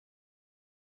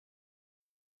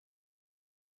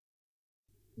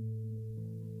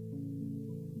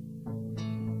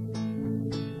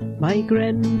My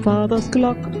grandfather's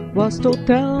clock was to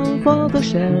tell for the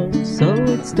shells, so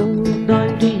it stood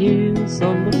 90 years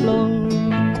on the floor.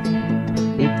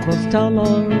 It was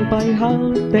taller by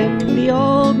half than the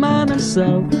old man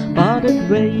himself, but it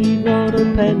weighed not a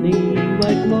penny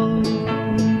weight more.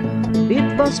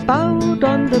 It was bowed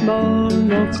on the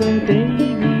morn of the day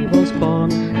he was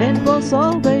born, and was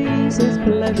always his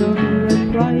pleasure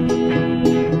and pride.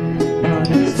 But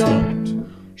it stopped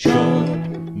short,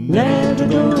 never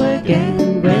do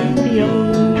again, when the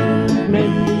old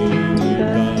man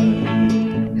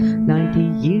died.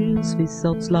 90 years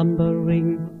without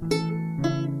slumbering,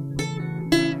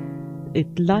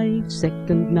 it life's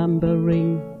second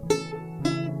numbering.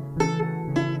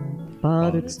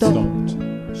 But it stopped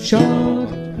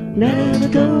short, never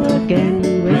go again,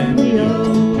 when the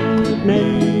old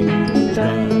man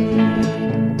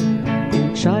died.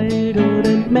 In childhood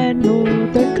and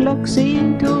manhood the clock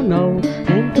seemed to know,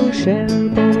 and to share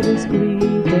both his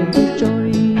grief and his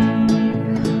joy.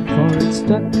 For it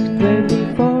struck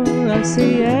 24 as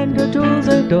he entered to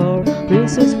the door,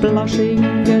 with his blushing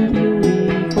and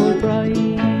beautiful bride.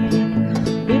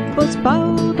 It was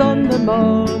bowed on the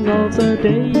morn of the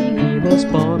day he was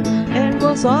born, and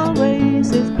was always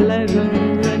his pleasure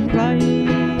and pride.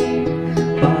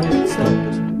 But it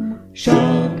stopped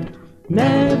short,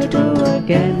 never to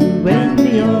again, when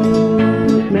the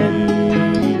old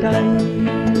man died.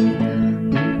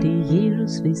 90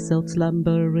 years without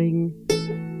slumbering,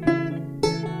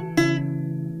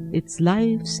 it's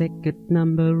life's second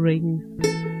numbering.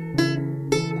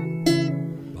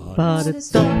 But it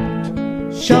stopped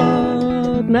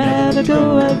short, never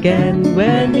to again,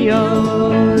 when the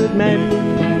old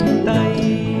man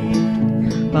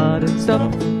died. But it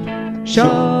stopped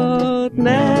short,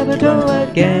 never to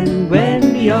again, when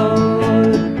the old